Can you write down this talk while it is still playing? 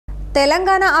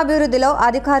తెలంగాణ అభివృద్ధిలో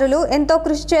అధికారులు ఎంతో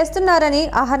కృషి చేస్తున్నారని,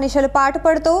 అహర్నిశలు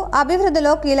పాటుపడుతూ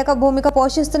అభివృద్ధిలో కీలక భూమిక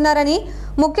పోషిస్తున్నారని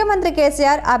ముఖ్యమంత్రి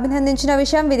కేసీఆర్ అభినందించిన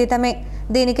విషయం విదితమే.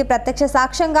 దీనికి ప్రత్యక్ష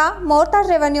సాక్ష్యంగా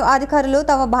మోర్తాడ్ రెవెన్యూ అధికారులు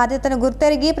తమ బాధ్యతను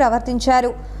గుర్తెరిగి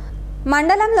ప్రవర్తించారు.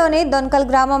 మండలంలోని దొన్కల్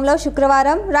గ్రామంలో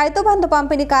శుక్రవారం రైతు బంధు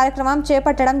పంపిణీ కార్యక్రమం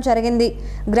చేపట్టడం జరిగింది.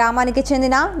 గ్రామానికి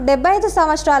చెందిన 75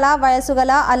 సంవత్సరాల వయసు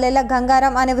గల అల్లెల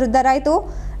గంగారం అనే వృద్ధ రైతు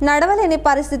నడవలేని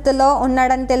పరిస్థితుల్లో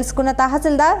ఉన్నాడని తెలుసుకున్న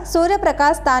తహసీల్దార్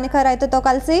సూర్యప్రకాష్ స్థానిక రైతుతో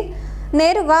కలిసి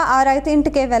నేరుగా ఆ రైతు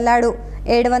ఇంటికే వెళ్లాడు.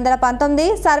 719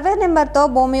 సర్వే నెంబర్తో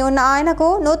భూమి ఉన్న ఆయనకు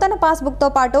నూతన పాస్బుక్తో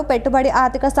పాటు పెట్టుబడి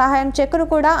ఆర్థిక సహాయం చెక్కును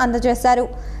కూడా అందజేశారు.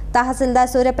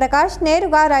 తహసీల్దార్ సూర్యప్రకాష్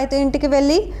నేరుగా రైతు ఇంటికి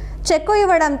వెళ్లి చెక్కు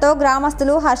ఇవ్వడంతో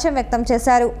గ్రామస్తులు హర్షం వ్యక్తం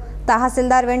చేశారు.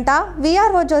 తహసీల్దార్ వెంట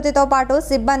వీఆర్ఓ జ్యోతితో పాటు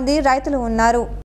సిబ్బంది, రైతులు ఉన్నారు.